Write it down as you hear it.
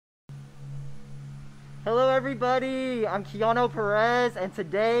Hello everybody, I'm Keanu Perez and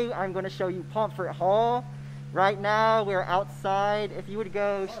today I'm going to show you Pomfret Hall. Right now we're outside. If you would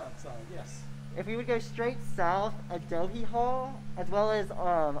go Yes. If we would go straight south, Adohi Hall, as well as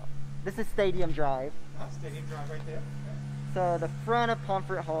this is Stadium Drive. Stadium Drive right there. So the front of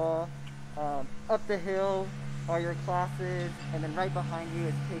Pomfret Hall, up the hill are your classes, and then right behind you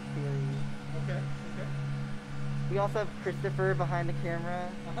is Pig Theory. Okay. We also have Christopher behind the camera.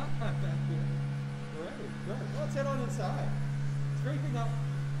 Thank you. Great. Well, let's head on inside. It's great thing now.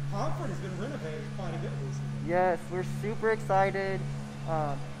 Pomfret has been renovated quite a bit recently. Yes, we're super excited.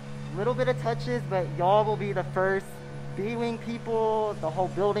 Little bit of touches, but y'all will be the first B-wing people, the whole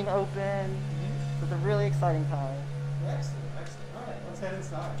building open. So it's a really exciting time. Excellent. All right, let's head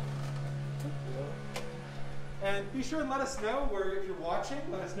inside. And be sure and let us know if you're watching,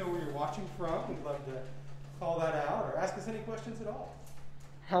 let us know where you're watching from. We'd love to call that out or ask us any questions at all.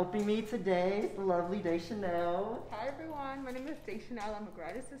 Helping me today is the lovely Chanel. Hi everyone, my name is Chanel. I'm a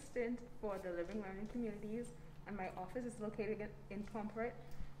grad assistant for the Living Learning Communities, and my office is located in Pomfret.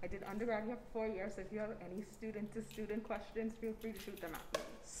 I did undergrad here for 4 years, so if you have any student-to-student questions, feel free to shoot them at me.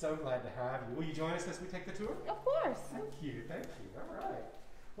 So glad to have you. Will you join us as we take the tour? Of course. Thank you. All right.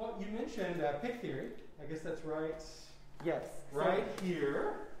 Well, you mentioned Pig Theory. I guess that's right. Yes. Right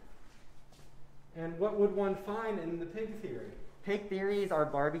here. And what would one find in the Pig Theory? Pig Theory is our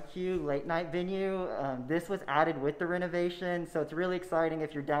barbecue late night venue. This was added with the renovation, so it's really exciting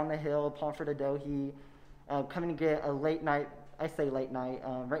if you're down the hill, Pomfret Adohi, come and get a late night. I say late night.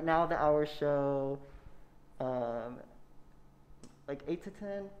 Right now the hours show like 8 to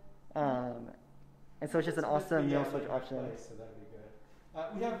 10. And so it's just an awesome meal switch option. So that'd be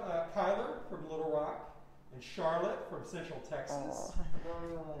good. We have Kyler from Little Rock and Charlotte from Central Texas.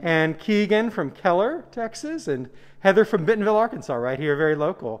 And Keegan from Keller, Texas, and Heather from Bentonville, Arkansas, right here, very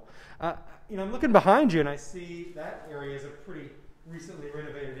local. I'm looking behind you and I see that area is a pretty recently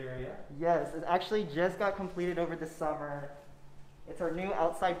renovated area. Yes, it actually just got completed over the summer. It's our new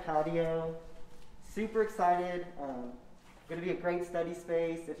outside patio. Super excited. Going to be a great study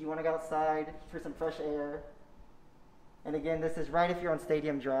space if you want to go outside for some fresh air. And again, this is right if you're on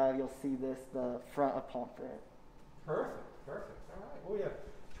Stadium Drive, you'll see this, the front of Pomfret. Perfect. All right. Well, we have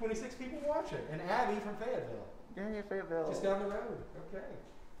 26 people watching, and Abby from Fayetteville. Yeah, Fayetteville. Just down the road. Okay.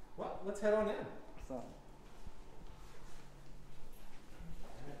 Well, let's head on in.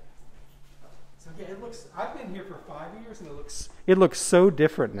 So yeah, it looks. I've been here for 5 years, and it looks so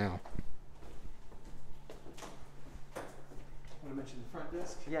different now. Want to mention the front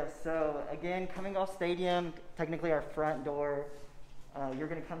desk? Yes. So again, coming off Stadium, technically our front door. You're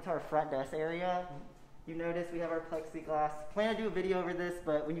going to come to our front desk area. You notice we have our plexiglass. Plan to do a video over this,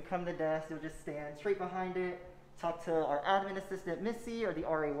 but when you come to the desk, you'll just stand straight behind it, talk to our admin assistant, Missy, or the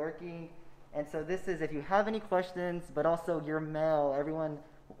RA working. And so this is if you have any questions, but also your mail. Everyone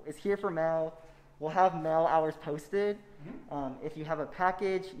is here for mail. We'll have mail hours posted. If you have a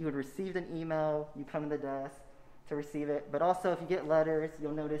package, you would receive an email. You come to the desk to receive it. But also, if you get letters,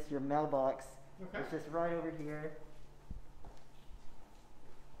 you'll notice your mailbox. Okay. It's just right over here.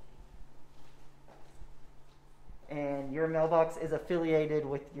 And your mailbox is affiliated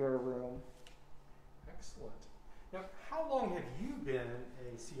with your room. Excellent. Now, how long have you been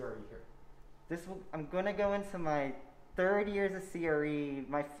a CRE here? I'm going to go into my 3rd year as a CRE,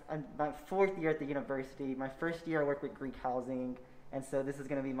 my 4th year at the university. My 1st year I worked with Greek housing, and so this is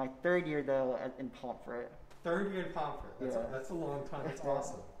going to be my 3rd year though in Pomfret. 3rd year in Pomfret. That's a long time. That's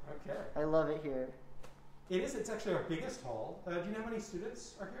awesome. Okay. I love it here. It is. It's actually our biggest hall. Do you know how many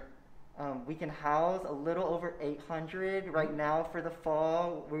students are here? We can house a little over 800 right now for the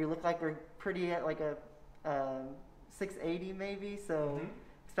fall. We look like we're pretty at like a 680 maybe. So.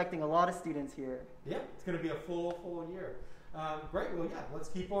 Expecting a lot of students here. Yeah, it's going to be a full year. Great. Well, yeah, let's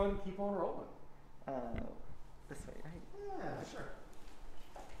keep on rolling. This way, right? Yeah,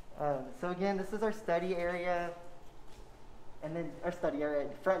 sure. So again, this is our study area, and then our study area,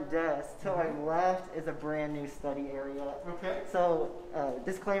 front desk. To our left is a brand new study area. Okay. So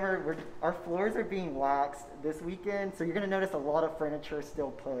disclaimer: our floors are being waxed this weekend, so you're going to notice a lot of furniture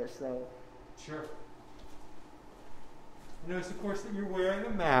still pushed. So. Sure. Notice, of course, that you're wearing a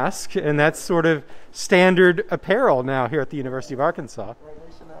mask, and that's sort of standard apparel now here at the University of Arkansas.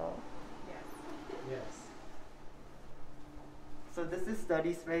 Yes. So this is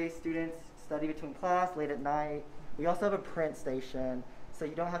study space. Students study between class, late at night. We also have a print station, so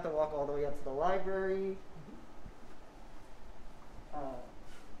you don't have to walk all the way up to the library.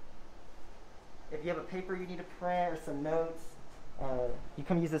 If you have a paper you need to print or some notes, you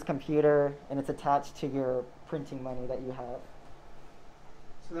can use this computer, and it's attached to your printing money that you have.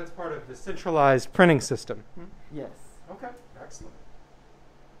 So So that's part of the centralized printing system. Yes. Okay, excellent.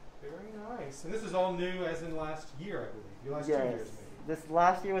 Very nice. And this is all new as in last year, I believe. Your last 2 Yes. years, maybe. This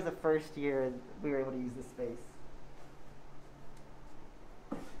last year was the first year we were able to use this space.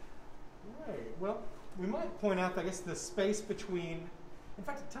 Right. Well, we might point out, I guess, the space between. In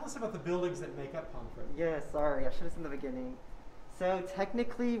fact, tell us about the buildings that make up Pomfret. Yeah, sorry, I should have said in the beginning. So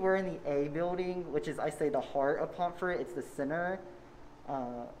technically, we're in the A building, which is, I say, the heart of Pomfret. It's the center.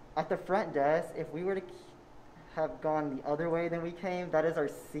 At the front desk, if we were to have gone the other way than we came, that is our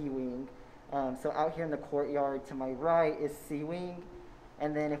C wing. So out here in the courtyard to my right is C wing,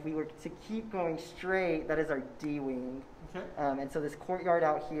 and then if we were to keep going straight, that is our D wing. Okay. And so this courtyard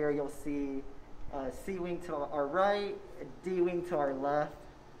out here, you'll see C wing to our right, D wing to our left.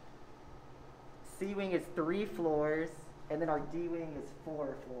 C wing is 3 floors, and then our D wing is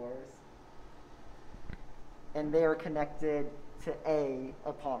 4 floors. And they are connected to A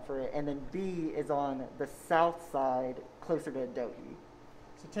of Pomfret, and then B is on the south side, closer to Adohi.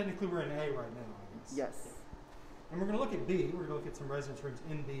 So technically we're in A right now, I guess. Yes. And we're going to look at B. We're going to look at some residence rooms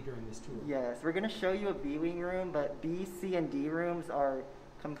in B during this tour. Yes, we're going to show you a B wing room, but B, C, and D rooms are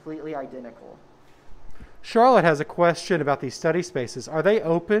completely identical. Charlotte has a question about these study spaces. Are they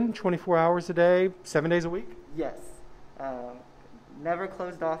open 24 hours a day, 7 days a week? Yes. Never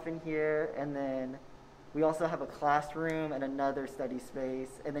closed off in here, and then we also have a classroom and another study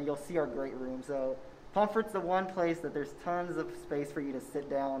space, and then you'll see our great room. So Pomfret's the one place that there's tons of space for you to sit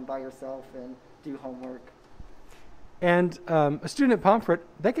down by yourself and do homework. And a student at Pomfret,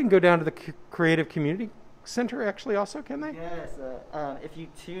 they can go down to the Creative Community Center actually also, can they? Yes. If you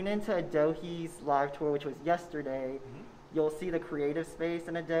tune into Adohi's live tour, which was yesterday, you'll see the creative space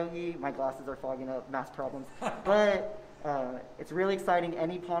in Adohi. My glasses are fogging up, math problems. But it's really exciting.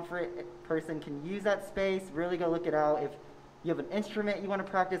 Any Pomfret person can use that space. Really go look it out. If you have an instrument you want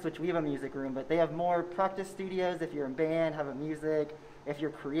to practice, which we have a music room, but they have more practice studios. If you're in band, have a music. If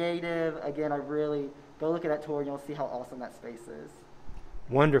you're creative, again, I really go look at that tour and you'll see how awesome that space is.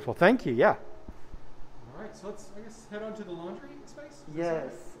 Wonderful. Thank you. Yeah. All right. So let's, I guess, head on to the laundry space.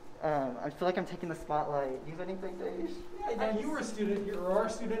 Yes. I feel like I'm taking the spotlight. Do you have anything, Dave? Yeah, you were a student here, or are a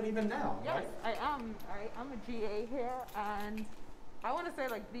student even now, Yes, right? I am. I'm a GA here, and I want to say,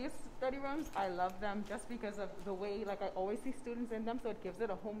 like, these study rooms, I love them just because of the way, like, I always see students in them, so it gives it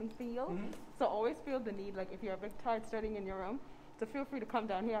a homey feel. So I always feel the need, like, if you're a bit tired studying in your room, so feel free to come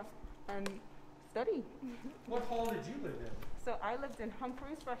down here and study. What hall did you live in? So I lived in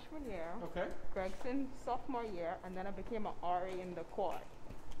Humphrey's freshman year, Okay. Gregson sophomore year, and then I became an RA in the quad.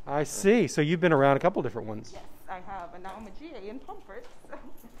 I see. So you've been around a couple different ones. Yes, I have, and now I'm a GA in Pomfret, so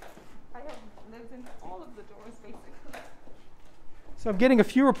I have lived in all of the doors, basically. So I'm getting a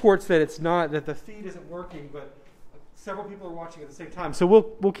few reports that it's not, that the feed isn't working, but several people are watching at the same time. So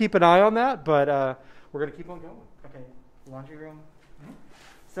we'll keep an eye on that, but we're going to keep on going. Okay, laundry room.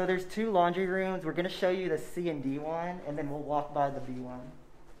 So there's 2 laundry rooms. We're going to show you the C and D one, and then we'll walk by the B one.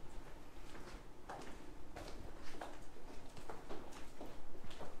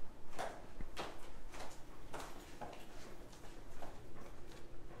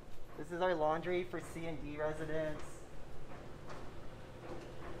 This is our laundry for C and D residents.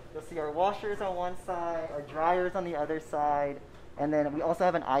 You'll see our washers on one side, our dryers on the other side, and then we also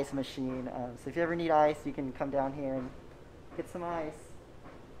have an ice machine. So if you ever need ice, you can come down here and get some ice.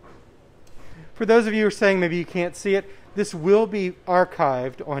 For those of you who are saying maybe you can't see it, this will be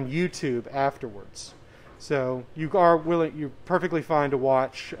archived on YouTube afterwards. So you're perfectly fine to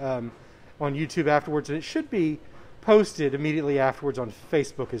watch on YouTube afterwards, and it should be posted immediately afterwards on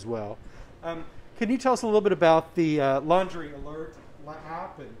Facebook as well. Can you tell us a little bit about the Laundry Alert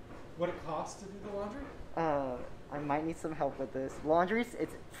app and what it costs to do the laundry? I might need some help with this. Laundry,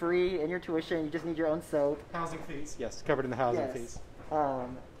 it's free in your tuition. You just need your own soap. Housing fees, yes, covered in the housing fees.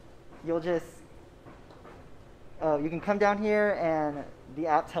 You'll just, you can come down here and the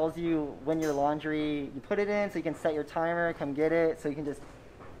app tells you when your laundry, you put it in, so you can set your timer, come get it. So you can just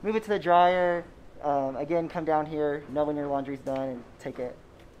move it to the dryer. Again, come down here, know when your laundry's done, and take it.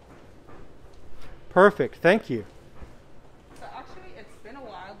 Perfect, thank you. So actually, it's been a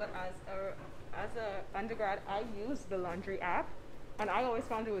while, but as a undergrad, I used the laundry app, and I always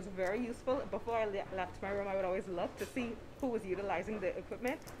found it was very useful. Before I left my room, I would always look to see who was utilizing the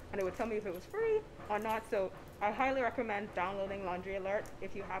equipment, and it would tell me if it was free or not. So I highly recommend downloading Laundry Alert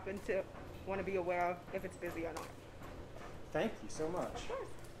if you happen to want to be aware of if it's busy or not. Thank you so much. Of course.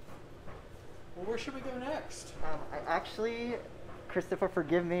 Well, where should we go next? Christopher,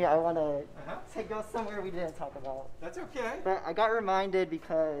 forgive me. I want to go somewhere we didn't talk about. That's okay. But I got reminded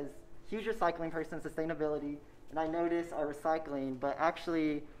because huge recycling person, sustainability. and I noticed our recycling, but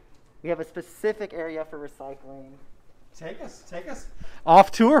actually we have a specific area for recycling. Take us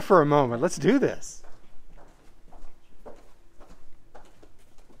off tour for a moment. Let's do this.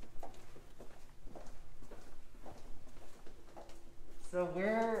 So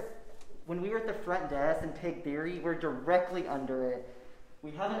when we were at the front desk in Pig Theory, we're directly under it.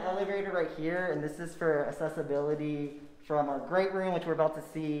 We have an elevator right here, and this is for accessibility from our great room, which we're about to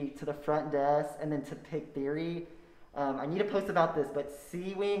see, to the front desk, and then to Pig Theory. I need to post about this, but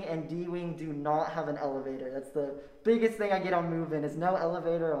C Wing and D Wing do not have an elevator. That's the biggest thing I get on move-in is no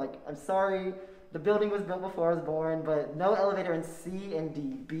elevator. I'm sorry, the building was built before I was born, but no elevator in C and D.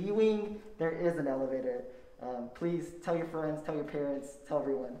 B Wing, there is an elevator. Please tell your friends, tell your parents, tell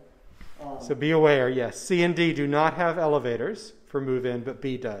everyone. So be aware, yes, C and D do not have elevators for move-in, but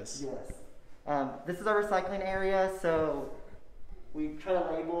B does. Yes. This is our recycling area, so we try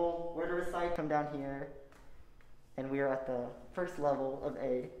to label where to recycle. Come down here, and we are at the first level of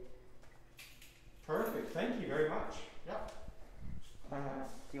A. Perfect. Thank you very much. Yeah. Do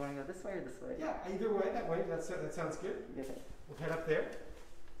you want to go this way or this way? Yeah, either way, that way. That sounds good. Okay. We'll head up there.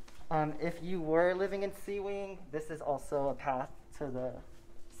 If you were living in C Wing, this is also a path to the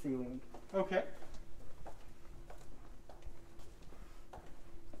C Wing. Okay.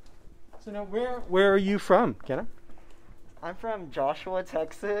 So now, where are you from, Kenna? I'm from Joshua,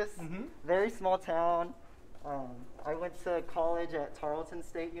 Texas. Mm-hmm. Very small town. I went to college at Tarleton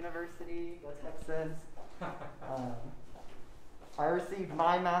State University, go Texans. I received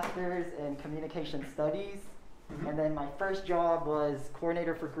my master's in communication studies, and then my first job was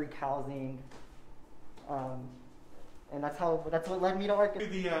coordinator for Greek housing, and that's what led me to ARK.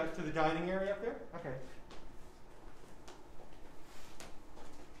 To the dining area up there. Okay.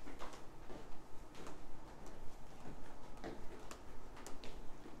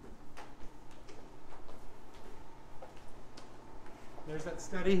 There's that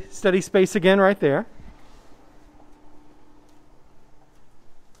study space again right there.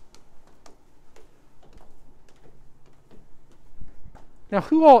 Now,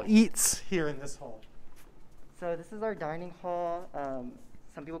 who all eats here in this hall? So this is our dining hall.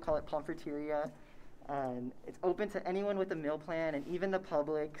 Some people call it Pomfreteria. It's open to anyone with a meal plan and even the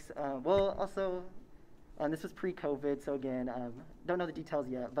publics. This was pre-COVID, so again, don't know the details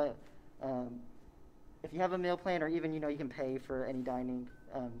yet, but if you have a meal plan or even, you can pay for any dining,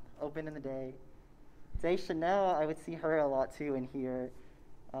 open in the day. Today, Chanel, I would see her a lot too in here.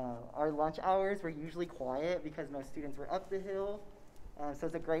 Our lunch hours were usually quiet because most students were up the hill. So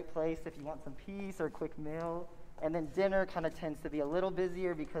it's a great place if you want some peace or a quick meal. And then dinner kind of tends to be a little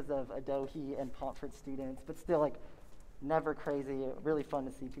busier because of Adohi and Pomfret students, but still never crazy, really fun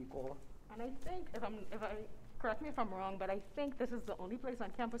to see people. And I think, correct me if I'm wrong, but I think this is the only place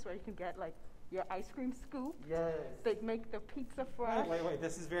on campus where you can get your ice cream scoop. Yes. They make the pizza fresh. Wait,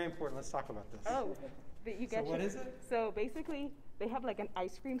 this is very important. Let's talk about this. Oh, what is it? So basically, they have an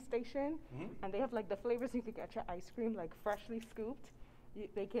ice cream station, Mm-hmm. and they have the flavors you could get your ice cream freshly scooped. You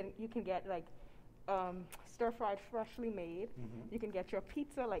can get stir fried, freshly made. Mm-hmm. You can get your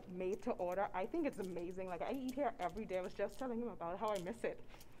pizza made to order. I think it's amazing. I eat here every day. I was just telling him about how I miss it.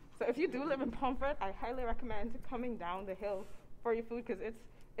 So if you do live in Pomfret, I highly recommend coming down the hill for your food because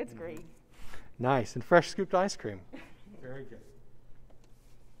it's Mm-hmm. great. Nice, and fresh scooped ice cream. Very good.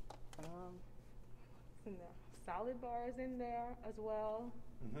 In there. Salad bar is in there as well.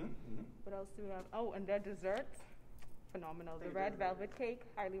 Mm-hmm. Mm-hmm. What else do we have? Oh, and their desserts, phenomenal. The red velvet cake,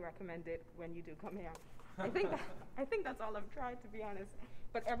 highly recommend it when you do come here. I think that's all I've tried, to be honest.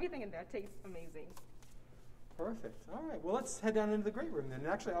 But everything in there tastes amazing. Perfect. All right. Well, let's head down into the great room then. And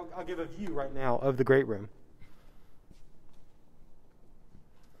actually, I'll give a view right now of the great room.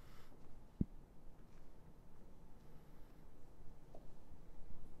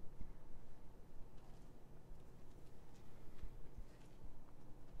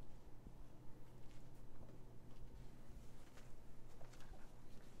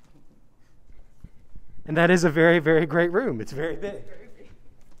 And that is a very, very great room. It's very big.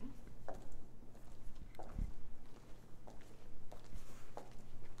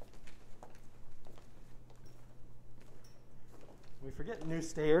 We forget new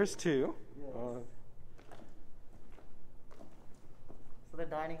stairs, too. Yes. So the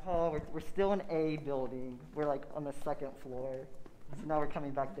dining hall, we're still in A building. We're on the second floor. So now we're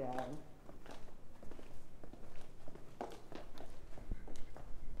coming back down.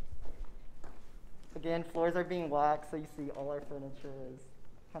 Again, floors are being waxed, so you see all our furniture is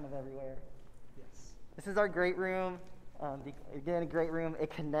kind of everywhere. Yes. This is our great room. Again, a great room. It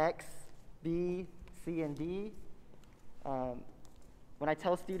connects B, C, and D. when I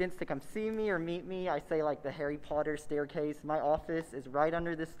tell students to come see me or meet me, I say like the Harry Potter staircase. My office is right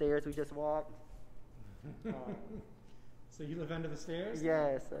under the stairs we just walked. So you live under the stairs?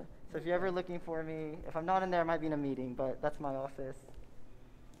 Yes. So if you're ever looking for me, if I'm not in there, I might be in a meeting, but that's my office.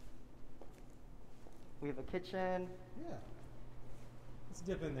 We have a kitchen. Yeah. Let's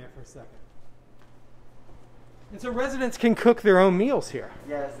dip in there for a second. And so residents can cook their own meals here.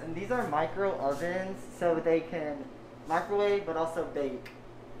 Yes, and these are micro ovens, so they can microwave but also bake.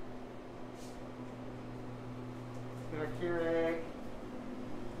 We have a Keurig,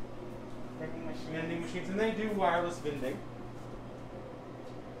 vending machines. Vending machines, and they do wireless vending.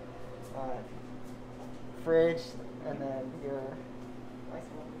 Fridge, and then your nice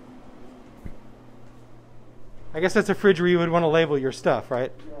one. I guess that's a fridge where you would want to label your stuff,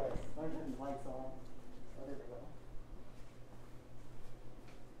 right? Yes, there's lights on. Oh, there we go.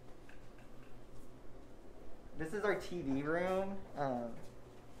 This is our TV room,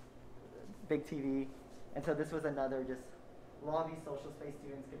 big TV, and so this was another just lobby social space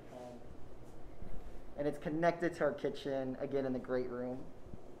students could come. And it's connected to our kitchen, again in the great room.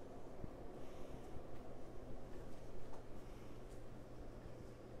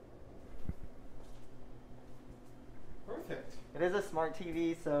 Perfect. It is a smart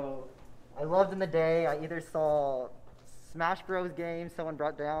TV, so I loved in the day, I either saw Smash Bros. Games, someone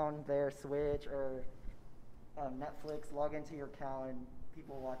brought down their Switch, or Netflix, log into your account, and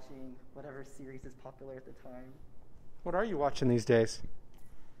people watching whatever series is popular at the time. What are you watching these days?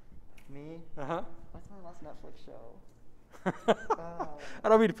 Me? Uh-huh. What's my last Netflix show? I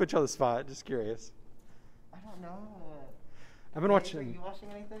don't mean to put you on the spot, just curious. I don't know. I've been Are watching... you watching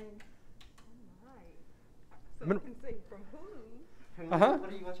anything? So I'm I can say from Hulu. Hulu? Uh-huh. What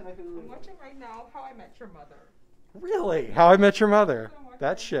are you watching on Hulu? I'm watching right now How I Met Your Mother. Really? How I Met Your Mother.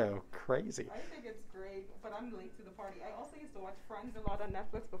 That show. Crazy. I think it's great, but I'm late to the party. I also used to watch Friends a lot on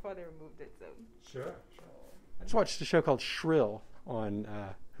Netflix before they removed it, so. Sure. I just watched a show called Shrill on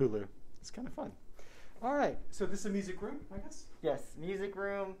Hulu. It's kind of fun. All right. So this is a music room, I guess? Yes, music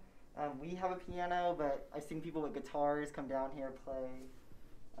room. We have a piano, but I've seen people with guitars come down here play.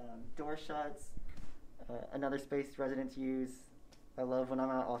 Door shuts. Another space residents use. I love when I'm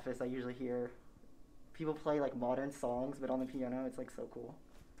at office, I usually hear people play like modern songs, but on the piano. It's like so cool.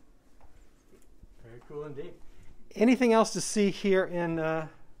 Very cool indeed. Anything else to see here in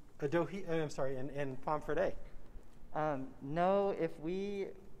Adohi? In Pomfret A? No,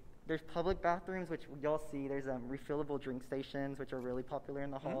 there's public bathrooms, which y'all see. There's refillable drink stations, which are really popular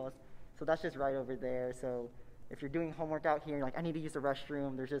in the halls. So that's just right over there. So if you're doing homework out here, you're like, I need to use the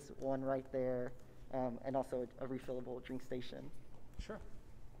restroom, there's just one right there. And also a refillable drink station. Sure.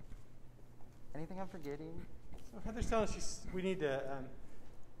 Anything I'm forgetting? So Heather's telling us we need to,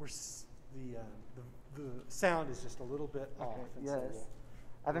 the sound is just a little bit off. And so Yes.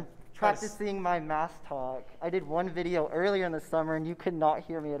 I've been practicing my math talk. I did one video earlier in the summer, and you could not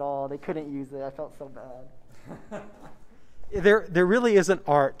hear me at all. They couldn't use it. I felt so bad. There really is an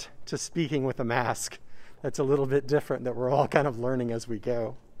art to speaking with a mask that's a little bit different that we're all kind of learning as we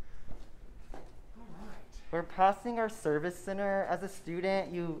go. We're passing our service center. As a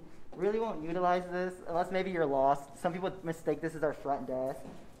student, you really won't utilize this unless maybe you're lost. Some people mistake this as our front desk.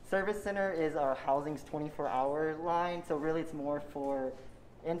 Service center is our housing's 24-hour line, so really it's more for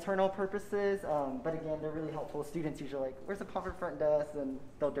internal purposes. But again, they're really helpful. Students usually like, where's the Pomfret front desk? And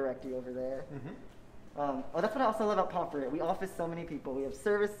they'll direct you over there. That's what I also love about Pomfret. We office so many people. We have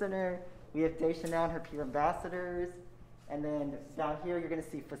service center. We have Daisha now and her peer ambassadors. And then down here, you're going to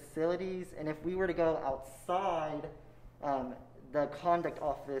see facilities. And if we were to go outside, the conduct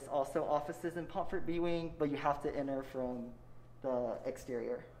office also offices in Pomfret B wing, but you have to enter from the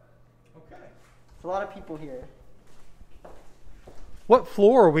exterior. Okay. It's a lot of people here. What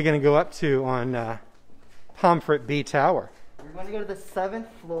floor are we going to go up to on Pomfret B Tower? We're going to go to the 7th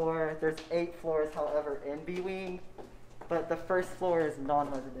floor. There's 8 floors, however, in B wing, but the first floor is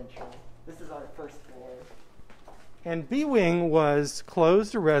non-residential. This is our first floor. And B wing was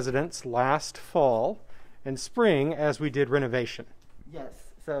closed to residents last fall and spring as we did renovation.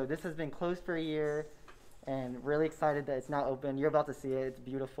 Yes, so this has been closed for a year, and really excited that it's now open. You're about to see it. It's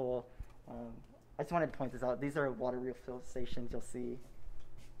beautiful. I just wanted to point this out. These are water refill stations you'll see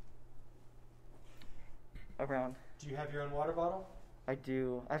around. Do you have your own water bottle? I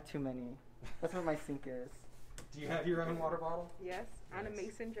do. I have too many. That's where my sink is. Do you have your own water bottle? Yes, and a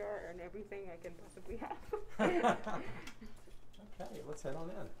mason jar and everything I can possibly have. Okay, let's head on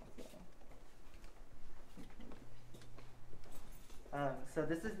in. So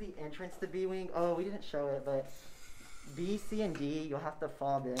this is the entrance to B wing. Oh, we didn't show it, but B, C, and D, you'll have to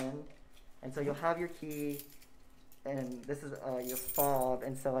fob in. And so you'll have your key. and this is your fob,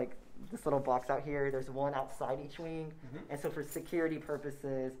 and so like this little box out here, there's one outside each wing, and so for security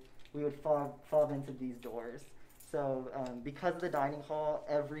purposes, we would fob into these doors. So because of the dining hall,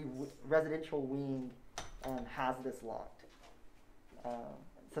 every residential wing has this locked.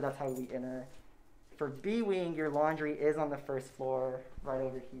 So that's how we enter. For B wing, your laundry is on the first floor, right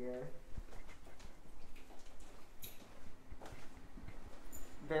over here.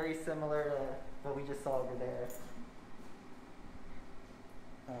 Very similar to what we just saw over there.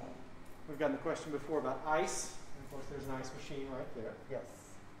 We've gotten the question before about ice. And of course, there's an ice machine right there. Yes.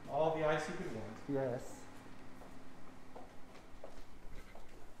 All the ice you could want. Yes.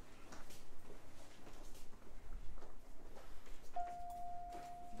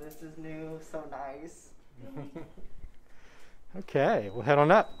 This is new, so nice. Okay, we'll head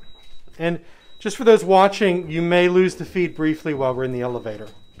on up. And just for those watching, you may lose the feed briefly while we're in the elevator.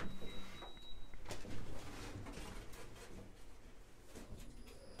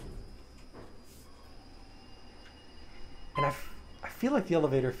 And I feel like the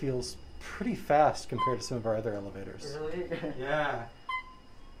elevator feels pretty fast compared to some of our other elevators. Really? Yeah.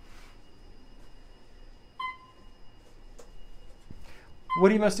 What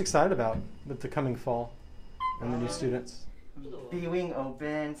are you most excited about with the coming fall and the new students? B wing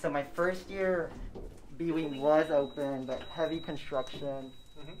open. So my first year, B wing was open, but heavy construction.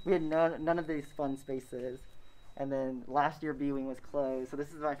 We had none of these fun spaces. And then last year, B wing was closed. So this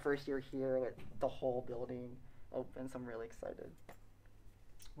is my first year here with the whole building open. So I'm really excited.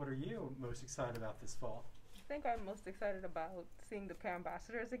 What are you most excited about this fall? I think I'm most excited about seeing the peer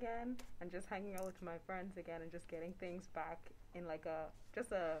ambassadors again and just hanging out with my friends again and just getting things back in like a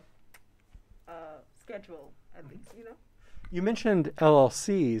schedule at least, you know? You mentioned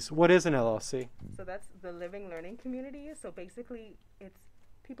LLCs. What is an LLC? So that's the living learning community. So basically it's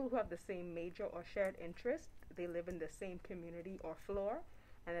people who have the same major or shared interest. They live in the same community or floor.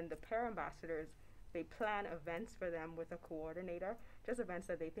 And then the peer ambassadors, they plan events for them with a coordinator, just events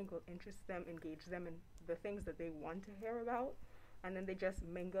that they think will interest them, engage them in the things that they want to hear about. And then they just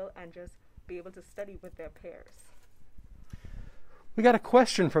mingle and just be able to study with their peers. We got a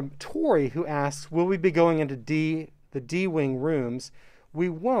question from Tori who asks, will we be going into the D-wing rooms? We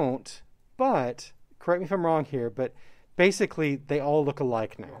won't, but, correct me if I'm wrong here, but basically they all look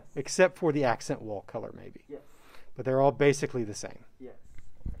alike now, Yes. except for the accent wall color maybe. Yes. But they're all basically the same. Yes.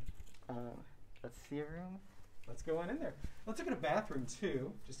 Let's see a room. Let's go on in there. Let's look at a bathroom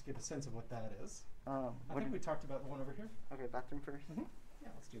too, just to get a sense of what that is. I think we talked about the one over here. Okay, bathroom first. Yeah,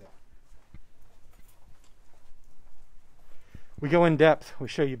 let's do that. We go in depth. We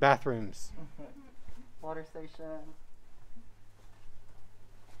show you bathrooms. Water station.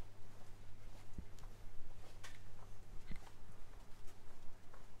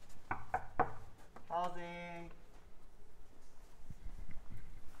 Housing.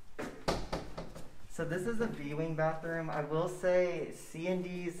 So this is a B-wing bathroom. I will say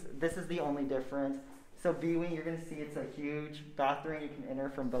C&D's, this is the only difference. So B-wing, you're going to see it's a huge bathroom. You can enter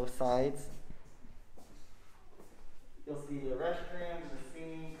from both sides. You'll see the restrooms, the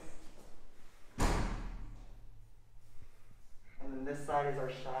sinks. And then this side is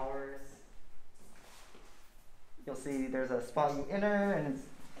our showers. You'll see there's a spot you enter, and it's,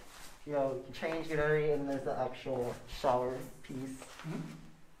 you know, you can change, get ready, and there's the actual shower piece.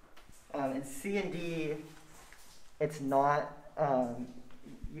 In C&D, it's not,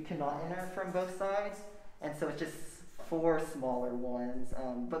 you cannot enter from both sides, and so it's just 4 smaller ones.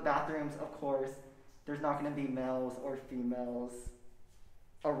 But bathrooms, of course, there's not going to be males or females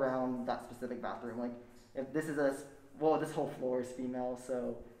around that specific bathroom. Like, if this is this whole floor is female,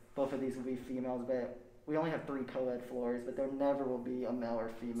 so both of these will be females, but we only have 3 co-ed floors, but there never will be a male or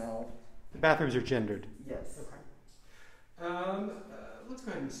female. The bathrooms are gendered. Yes. Okay. Let's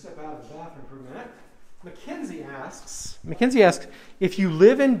go ahead and step out of the bathroom for a minute. Mackenzie asks, if you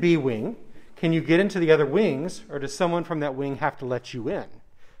live in B wing, can you get into the other wings, or does someone from that wing have to let you in?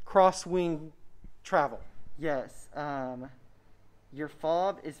 Cross-wing travel. Yes. Your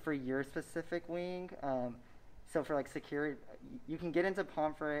fob is for your specific wing. So for like security, you can get into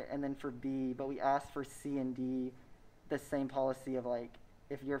Pomfret and then for B, but we ask for C and D the same policy of like,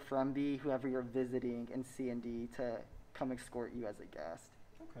 if you're from B, whoever you're visiting in C and D to come escort you as a guest.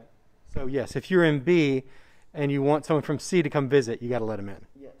 Okay. So yes, if you're in B and you want someone from C to come visit, you got to let them in.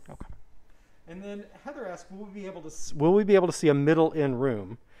 Yes. Okay. And then Heather asked, will we be able to see a middle in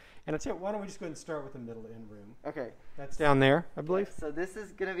room? And I'll tell you, why don't we just go ahead and start with the middle in room? Okay. That's down there, I believe. So this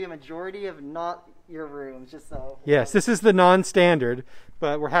is going to be a majority of not your rooms, just so. Yes, this is the non-standard,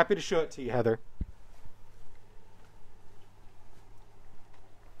 but we're happy to show it to you, Heather.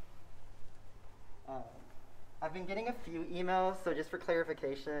 I've been getting a few emails, so just for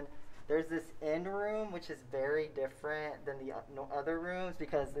clarification, there's this end room which is very different than the other rooms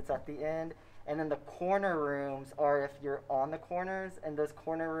because it's at the end. And then the corner rooms are if you're on the corners, and those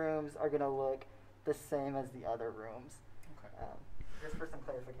corner rooms are going to look the same as the other rooms. Okay. Just for some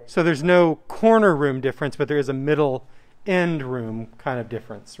clarification. So there's no corner room difference, but there is a middle end room kind of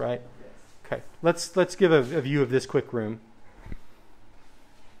difference, right? Yes. Okay. Let's give a view of this quick room.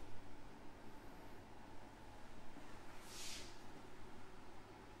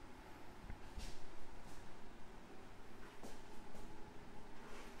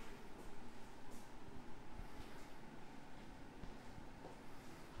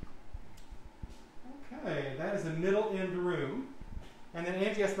 Okay, that is a middle end room. And then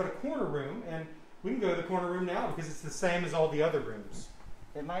Angie asked about a corner room, and we can go to the corner room now because it's the same as all the other rooms.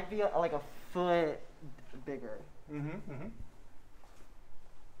 It might be like a foot bigger. Mm-hmm, mm-hmm.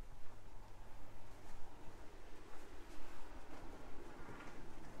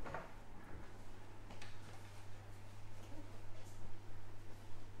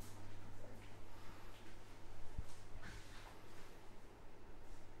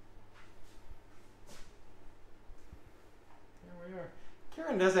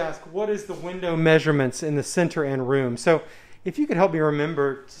 Karen does ask, what is the window measurements in the center end room? So if you could help me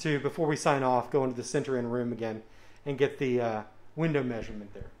remember to, before we sign off, go into the center end room again and get the window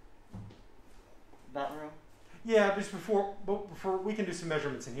measurement there. That room? Yeah, just before we can do some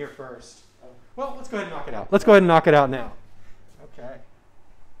measurements in here first. Oh. Well, let's go ahead and knock it out. Let's go ahead and knock it out now. Okay.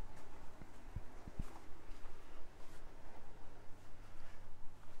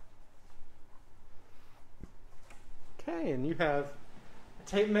 Okay, and you have a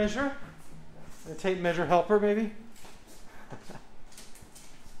tape measure, a tape measure helper maybe. It's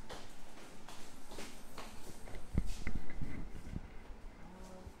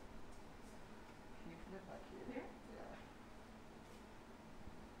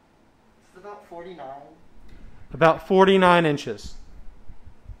about 49. About 49 inches.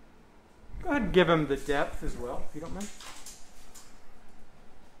 Go ahead and give him the depth as well, if you don't mind.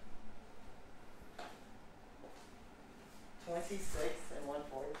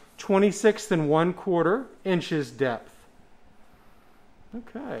 26 and 1/4 inches depth.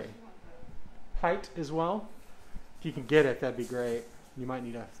 Okay. Height as well. If you can get it, that'd be great. You might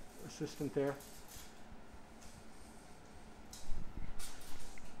need an assistant there.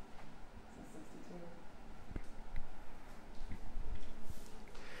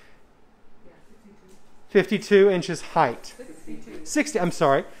 Yeah, 62. 52 inches height. 62. I'm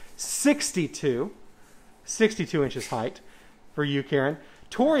sorry. 62 inches height for you, Karen.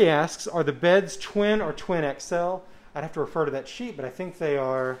 Tori asks, are the beds twin or twin XL? I'd have to refer to that sheet, but I think they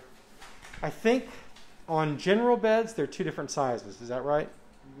are. I think on general beds, they're two different sizes. Is that right?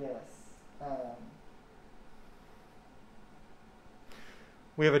 Yes.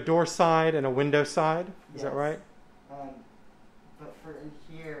 We have a door side and a window side. Is that right? But for in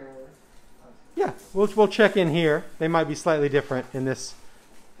here. Yeah, we'll check in here. They might be slightly different in this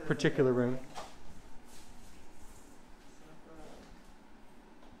particular room.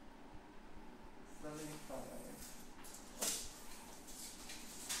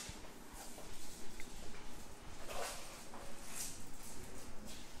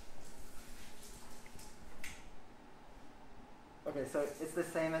 Okay, so it's the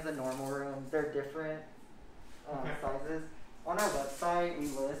same as a normal room. They're different Okay. sizes. On our website, we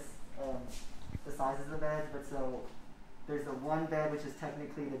list the sizes of the beds, but so there's the one bed, which is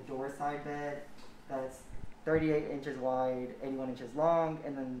technically the door side bed, that's 38 inches wide, 81 inches long,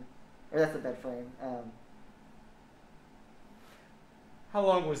 and then, or that's the bed frame. How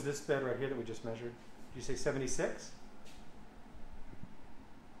long was this bed right here that we just measured? Did you say 76?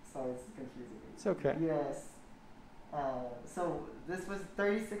 Sorry, it's confusing me. It's okay. Yes. So this was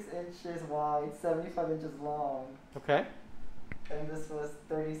 36 inches wide, 75 inches long. Okay. And this was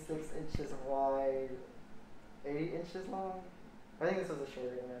 36 inches wide, 80 inches long. I think this was a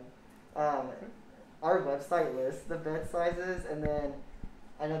shorter one. Our website lists the bed sizes, and then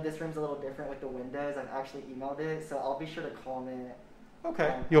I know this room's a little different with the windows. I've actually emailed it, so I'll be sure to comment.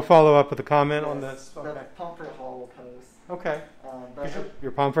 Okay. You'll follow up with a comment on Yes, this? Okay. The Pomfret Hall will post. Okay. But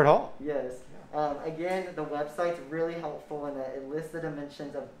Your Pomfret Hall? yes. Again, the website's really helpful in that it lists the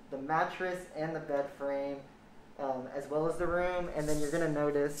dimensions of the mattress and the bed frame, as well as the room. And then you're going to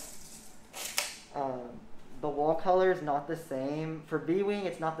notice the wall color is not the same. For B wing,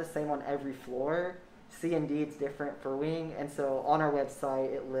 it's not the same on every floor. C and D, it's different for wing. And so on our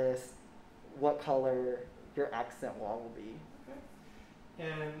website, it lists what color your accent wall will be.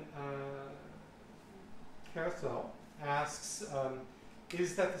 Okay. And Carousel asks,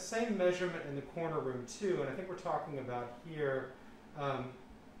 is that the same measurement in the corner room too, and I think we're talking about here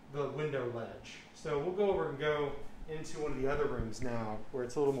the window ledge. So we'll go over and go into one of the other rooms now where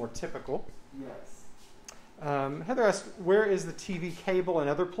it's a little more typical. Yes. Heather asked, where is the TV cable and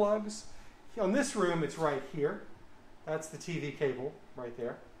other plugs? On this room, it's right here. That's the TV cable right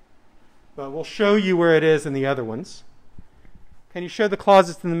there. But we'll show you where it is in the other ones. Can you show the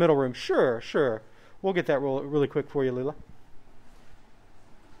closets in the middle room? Sure, sure. We'll get that really quick for you, Leela.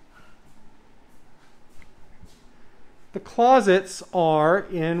 The closets are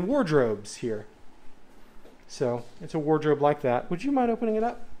in wardrobes here. So it's a wardrobe like that. Would you mind opening it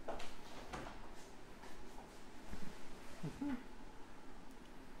up?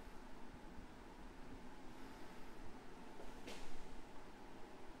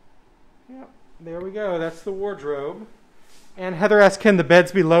 Yep, there we go. That's the wardrobe. And Heather asked, can the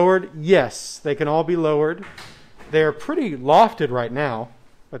beds be lowered? Yes, they can all be lowered. They're pretty lofted right now,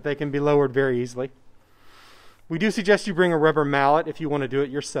 but they can be lowered very easily. We do suggest you bring a rubber mallet if you want to do it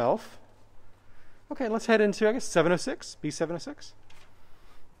yourself. Okay, let's head into, I guess, 706, B706.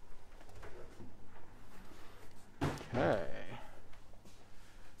 Okay.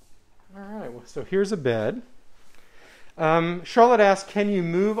 All right, well, so here's a bed. Charlotte asked, can you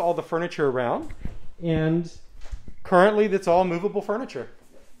move all the furniture around? And currently, that's all movable furniture.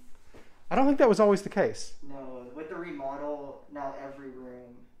 I don't think that was always the case. No, with the remodel, now every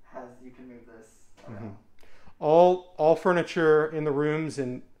room has, you can move this around. Mm-hmm. All furniture in the rooms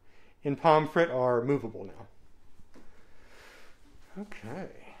in Pomfret are movable now. Okay.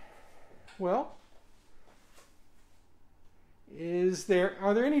 Well,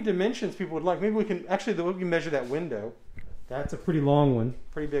 are there any dimensions people would like? Maybe we can measure that window. That's a pretty long one,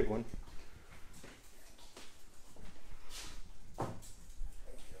 pretty big one.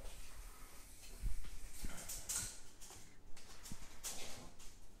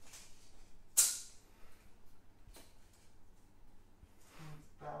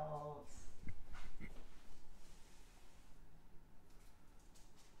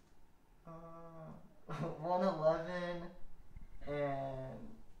 About 111 and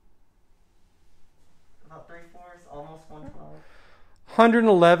about 3/4, almost 112.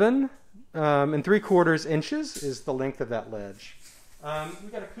 111 and 3/4 inches is the length of that ledge.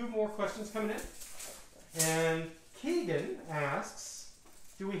 We've got a few more questions coming in. And Keegan asks,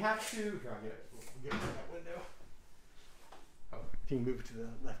 do we have to... Here, I'll get rid of that window. Oh, if you can move it to the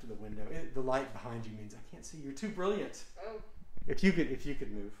left of the window. The light behind you means I can't see. You're too brilliant. Oh. If you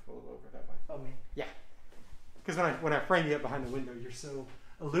could move a little over that way. Oh, me? Yeah. Because when I frame you up behind the window, you're so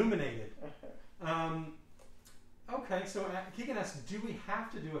illuminated. Okay, so Keegan asks, do we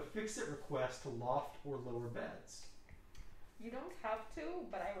have to do a fix-it request to loft or lower beds? You don't have to,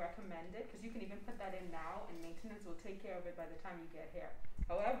 but I recommend it because you can even put that in now and maintenance will take care of it by the time you get here.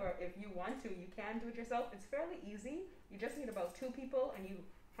 However, if you want to, you can do it yourself. It's fairly easy. You just need about 2 people and you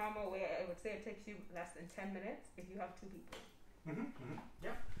hammer away. I would say it takes you less than 10 minutes if you have 2 people.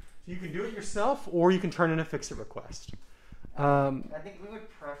 Yeah. So you can do it yourself or you can turn in a fix-it request. I think we would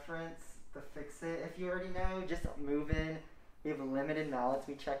preference the fix-it. If you already know, just move in. We have limited mallets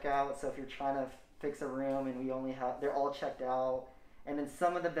we check out, so if you're trying to fix a room and we only have, they're all checked out. And then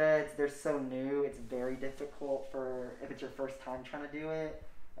some of the beds, they're so new, it's very difficult if it's your first time trying to do it.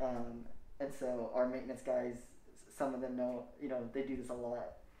 And so our maintenance guys, some of them know, they do this a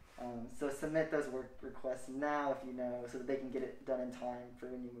lot. So submit those work requests now if you know, so that they can get it done in time for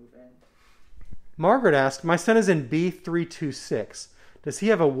when you move in. Margaret asked, my son is in B326. Does he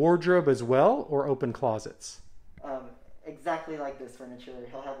have a wardrobe as well or open closets? Exactly like this furniture.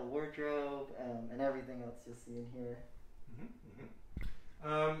 He'll have a wardrobe and everything else you'll see in here.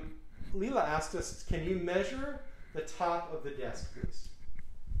 Leela asked us, can you measure the top of the desk, please?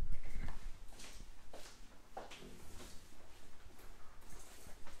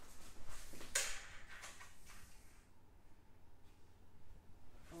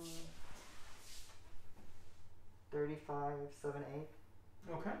 $35, 7/8.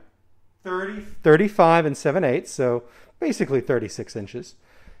 Okay. 35 and 7/8, so basically 36 inches.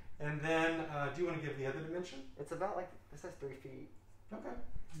 And then, do you want to give the other dimension? It's about like, it says 3 feet. Okay.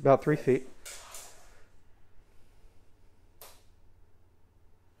 About 3 feet.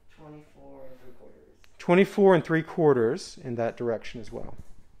 24 3/4. 24 3/4 in that direction as well.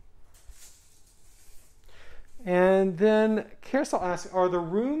 And then Carousel asks, are the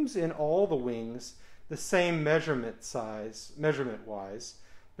rooms in all the wings the same measurement-wise,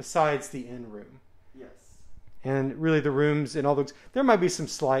 besides the in-room? Yes. And really the rooms in all those, there might be some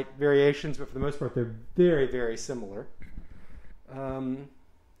slight variations, but for the most part they're very, very similar. And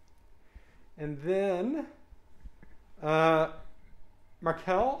then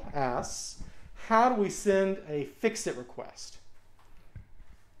Markel asks, how do we send a fix-it request?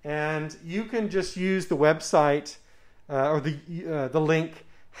 And you can just use the website or the link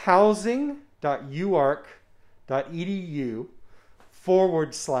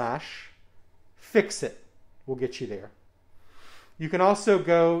housing.uark.edu/fix-it. We'll get you there. You can also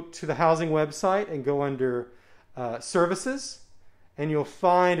go to the housing website and go under services, and you'll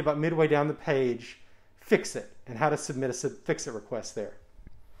find about midway down the page Fix-It and how to submit a Fix-It request there.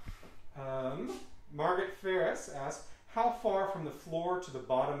 Margaret Ferris asks, how far from the floor to the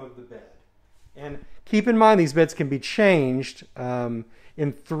bottom of the bed? And keep in mind these beds can be changed in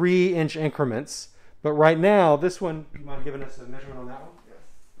 3-inch increments, but right now this one, you mind giving us a measurement on that one?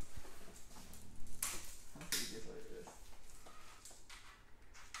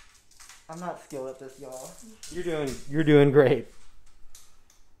 I'm not skilled at this, y'all. You're doing great.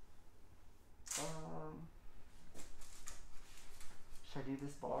 Should I do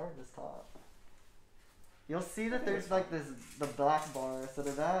this bar or this top? You'll see that there's like the black bar. So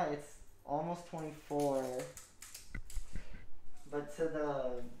to that, it's almost 24. But to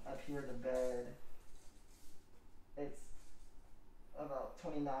the up here, the bed, it's about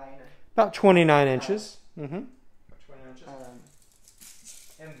 29. About 29 inches. Mm-hmm. About 29 inches.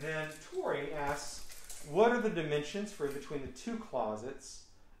 And then Tori asks, what are the dimensions for between the 2 closets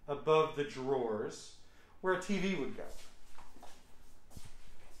above the drawers where a TV would go?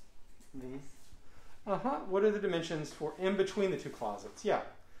 These? What are the dimensions for in between the 2 closets? Yeah.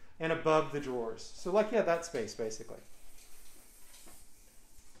 And above the drawers. So like, yeah, that space basically.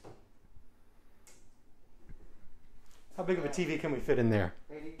 How big of a TV can we fit in there?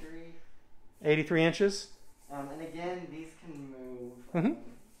 83. 83 inches? And again, these can move. Mm-hmm.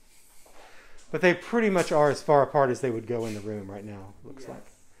 But they pretty much are as far apart as they would go in the room right now, looks like.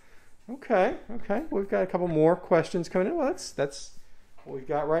 Okay. We've got a couple more questions coming in. Well, that's what we've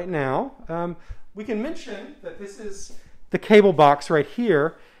got right now. We can mention that this is the cable box right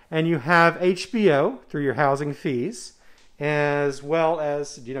here, and you have HBO through your housing fees, as well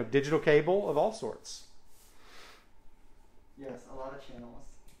as digital cable of all sorts. Yes, a lot of channels.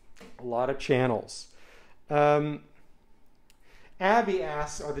 A lot of channels. Abby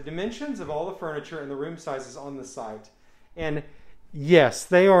asks, are the dimensions of all the furniture and the room sizes on the site? And yes,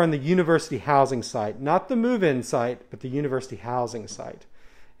 they are on the university housing site, not the move-in site, but the university housing site.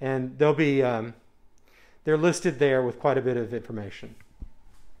 And they'll be, they're listed there with quite a bit of information.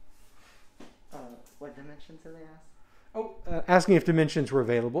 What dimensions do they ask? Asking if dimensions were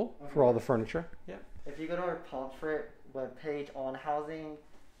available for all the furniture. Yeah. If you go to our Pomfret webpage on housing,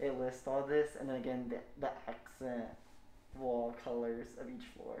 it lists all this, and then again the accent wall colors of each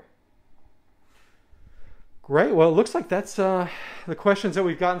floor. Great. Well, it looks like that's the questions that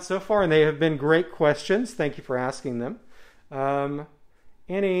we've gotten so far, and they have been great questions. Thank you for asking them.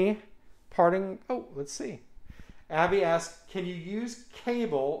 Any parting? Oh, let's see. Abby asked, can you use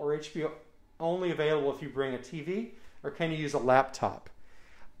cable or HBO only available if you bring a TV, or can you use a laptop?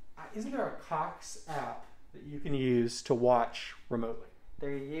 Isn't there a Cox app that you can use to watch remotely?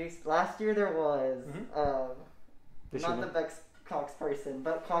 Last year there was. Mm-hmm. Not the Bex Cox person,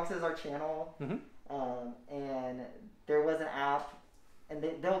 but Cox is our channel. Mm-hmm. And there was an app, and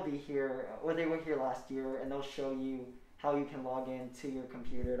they'll be here, or they were here last year, and they'll show you how you can log into your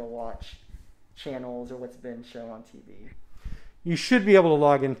computer to watch channels or what's been shown on TV. You should be able to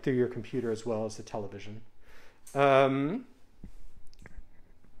log in through your computer as well as the television.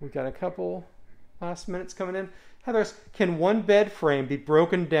 We've got a couple last minutes coming in. Heather's, can one bed frame be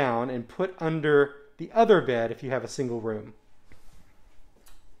broken down and put under the other bed if you have a single room?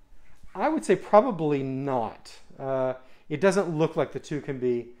 I would say probably not. It doesn't look like the two can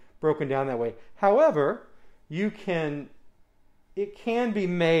be broken down that way. However, it can be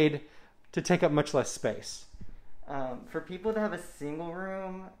made to take up much less space. For people that have a single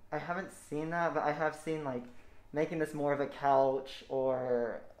room, I haven't seen that, but I have seen like making this more of a couch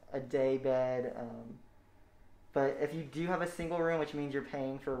or a day bed. But if you do have a single room, which means you're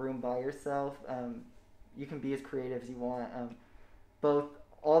paying for a room by yourself, you can be as creative as you want. You're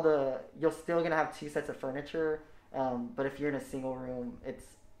still gonna have 2 sets of furniture, but if you're in a single room, it's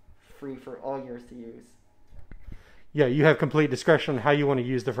free for all yours to use. Yeah, you have complete discretion on how you want to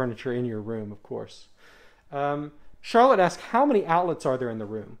use the furniture in your room, of course. Charlotte asked, how many outlets are there in the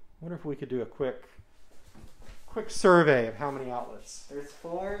room? I wonder if we could do a quick survey of how many outlets. There's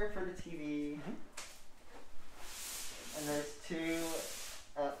 4 for the TV, and there's 2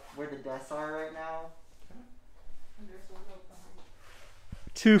 where the desks are right now. And there's one out behind.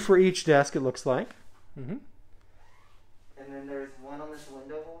 2 for each desk, it looks like. Mm-hmm. And then there's 1 on this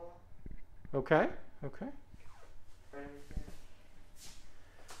window wall. Okay. Right over here.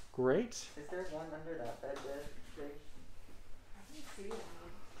 Great. Is there one under that bed? Jake? I can see it.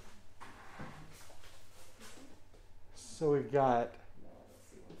 So we've got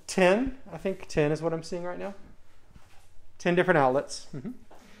 10. I think 10 is what I'm seeing right now. 10 different outlets.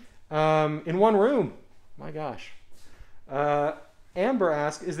 In one room. My gosh. Amber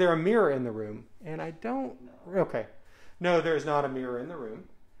asked, is there a mirror in the room? And I don't... No. Okay. No, there's not a mirror in the room.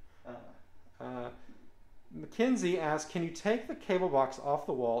 Mackenzie asked, can you take the cable box off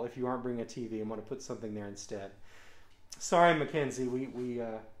the wall if you aren't bringing a TV and want to put something there instead? Sorry, Mackenzie, we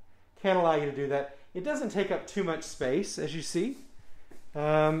can't allow you to do that. It doesn't take up too much space, as you see.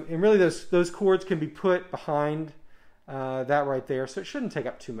 And really, those cords can be put behind that right there, so it shouldn't take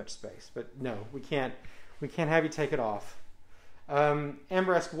up too much space. But no, we can't have you take it off.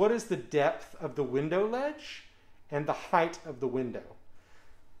 Amber asked, what is the depth of the window ledge and the height of the window?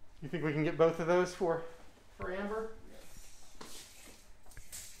 You think we can get both of those for Amber? Yes.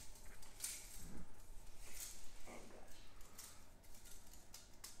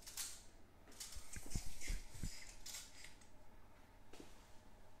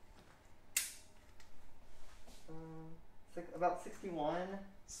 About 61.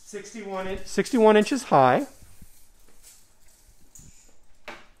 61 inches high.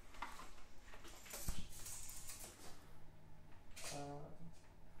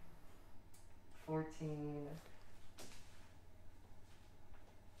 14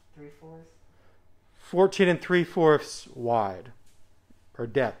 3/4. 14 3/4 wide. Or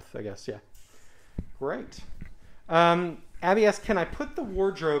depth, I guess, yeah. Great. Abby asked, can I put the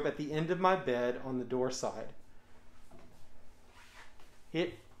wardrobe at the end of my bed on the door side?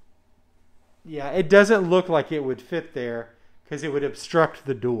 It doesn't look like it would fit there because it would obstruct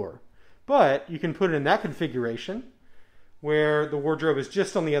the door. But you can put it in that configuration where the wardrobe is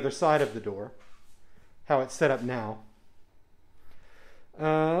just on the other side of the door, how it's set up now.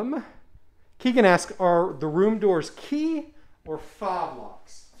 Keegan asked, are the room doors key or fob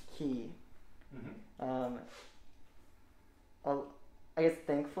locks? Key. I guess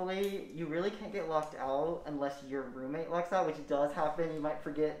thankfully you really can't get locked out unless your roommate locks out, which does happen. You might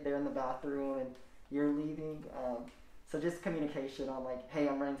forget they're in the bathroom and you're leaving. So just communication on like, hey,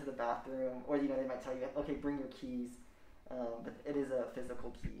 I'm running to the bathroom, or they might tell you, okay, bring your keys. But it is a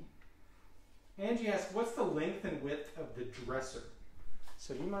physical key. Angie asked, what's the length and width of the dresser?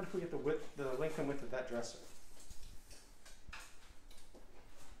 So do you mind if we get the length and width of that dresser?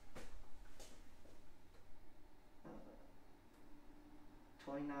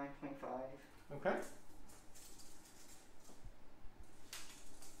 29.5. Okay.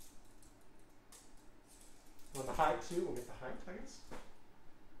 On the height too, we'll get the height, I guess.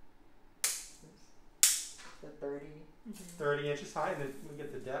 The 30. 30 inches high, and then we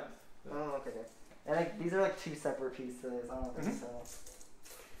get the depth. Oh, okay. And these are like two separate pieces. I don't know if this helps.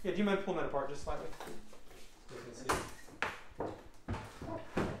 Yeah, do you mind pulling that apart just slightly? So you can see.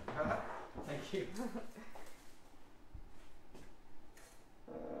 Thank you.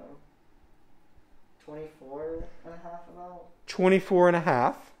 24 and a half about. 24 and a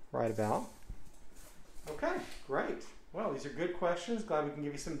half, right about. Okay, great. Well, these are good questions. Glad we can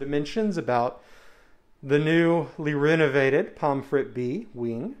give you some dimensions about the newly renovated Pomfret B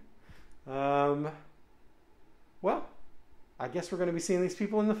wing. Well, I guess we're going to be seeing these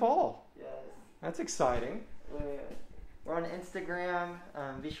people in the fall. Yes. That's exciting. We're on Instagram.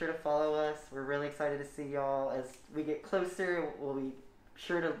 Be sure to follow us. We're really excited to see y'all. As we get closer, we'll be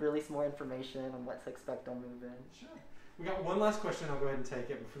sure to release more information on what to expect on move-in. Sure. We got one last question. I'll go ahead and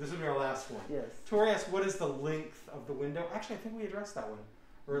take it. This will be our last one. Yes. Tori asked, what is the length of the window? Actually, I think we addressed that one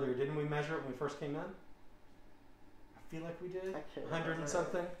earlier. Didn't we measure it when we first came in? I feel like we did. 100 and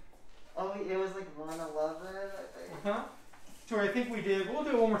something. Oh, it was like 111, I think. Uh-huh. Tori, I think we did. We'll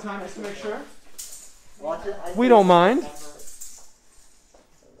do it one more time just to make sure. Watch it. We don't mind. Is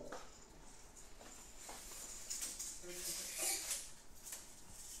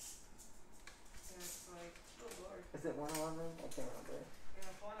it 111? I can't remember.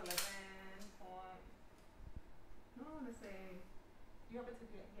 Yeah, 111 point. No, I want to say. You have it to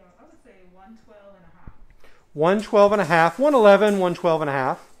get. Yeah, I would say 112 and a half. 112 and a half, 111, 112 and a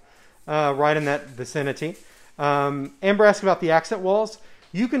half, right in that vicinity. Amber asked about the accent walls.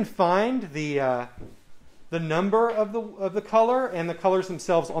 You can find the number of the color and the colors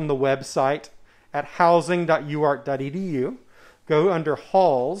themselves on the website at housing.uark.edu. Go under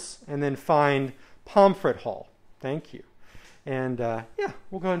halls and then find Pomfret Hall. Thank you. And yeah,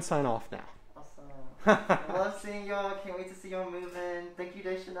 we'll go ahead and sign off now. Awesome. I love seeing y'all. Can't wait to see y'all move in. Thank you,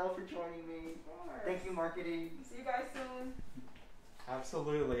 Deschanel, for joining me. Thank you, marketing. See you guys soon.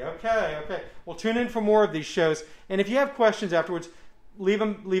 Absolutely. Okay. Well, tune in for more of these shows. And if you have questions afterwards, leave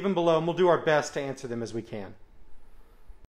them below, and we'll do our best to answer them as we can.